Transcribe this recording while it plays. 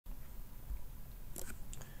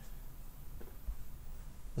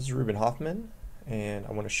This is Ruben Hoffman, and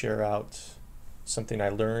I want to share out something I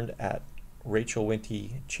learned at Rachel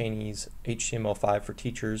Winty Cheney's HTML5 for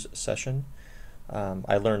Teachers session.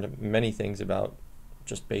 I learned many things about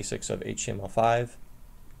just basics of HTML5.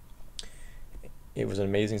 It was an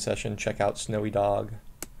amazing session. Check out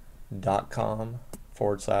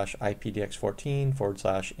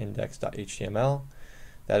snowydog.com/ipdx14/index.html.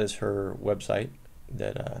 That is her website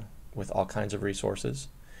that with all kinds of resources.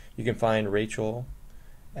 You can find Rachel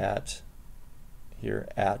at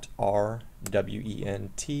RWENTECHANEY.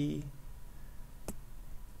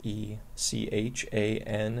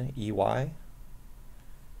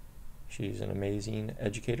 She's an amazing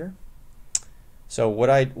educator. So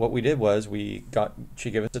what we did was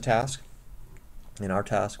she gave us a task, and our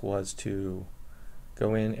task was to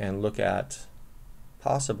go in and look at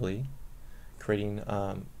possibly creating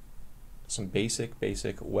some basic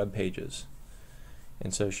web pages.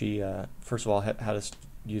 And so she first of all had us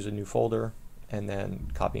use a new folder and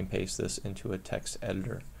then copy and paste this into a text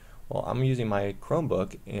editor. Well, I'm using my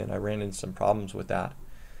Chromebook, and I ran into some problems with that,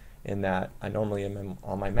 in that I normally am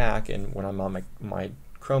on my Mac, and when I'm on my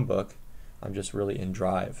Chromebook, I'm just really in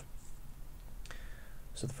Drive.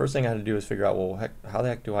 So the first thing I had to do is figure out, well, how the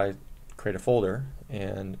heck do I create a folder?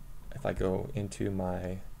 And if I go into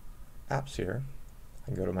my apps here, I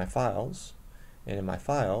can go to my files, and in my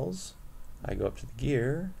files I go up to the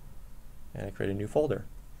gear and I create a new folder.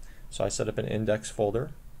 So I set up an index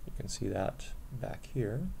folder. You can see that back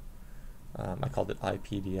here. I called it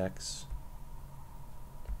IPDX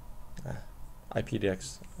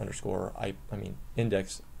index underscore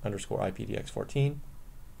IPDX14,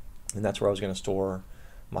 and that's where I was going to store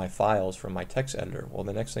my files from my text editor. Well,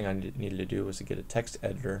 the next thing I needed to do was to get a text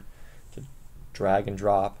editor to drag and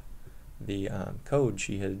drop the code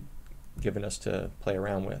she had given us to play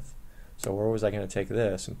around with. So where was I going to take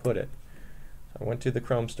this and put it? So I went to the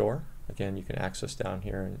Chrome store. Again, you can access down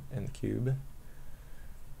here in the cube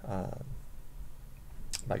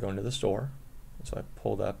by going to the store. So I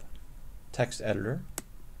pulled up text editor,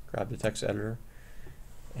 grabbed the text editor,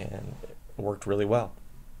 and it worked really well.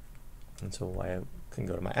 And so I can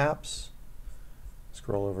go to my apps,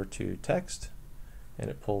 scroll over to text, and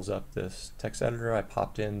it pulls up this text editor. I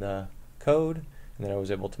popped in the code, and then I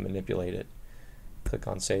was able to manipulate it. Click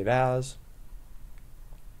on Save As,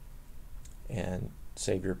 and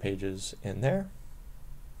save your pages in there.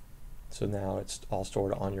 So now it's all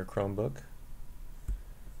stored on your Chromebook.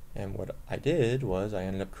 And what I did was I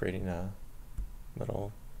ended up creating a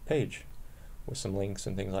little page with some links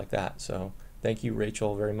and things like that. So thank you,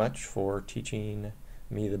 Rachel, very much for teaching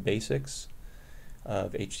me the basics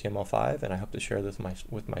of HTML5, and I hope to share this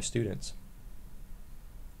with my students.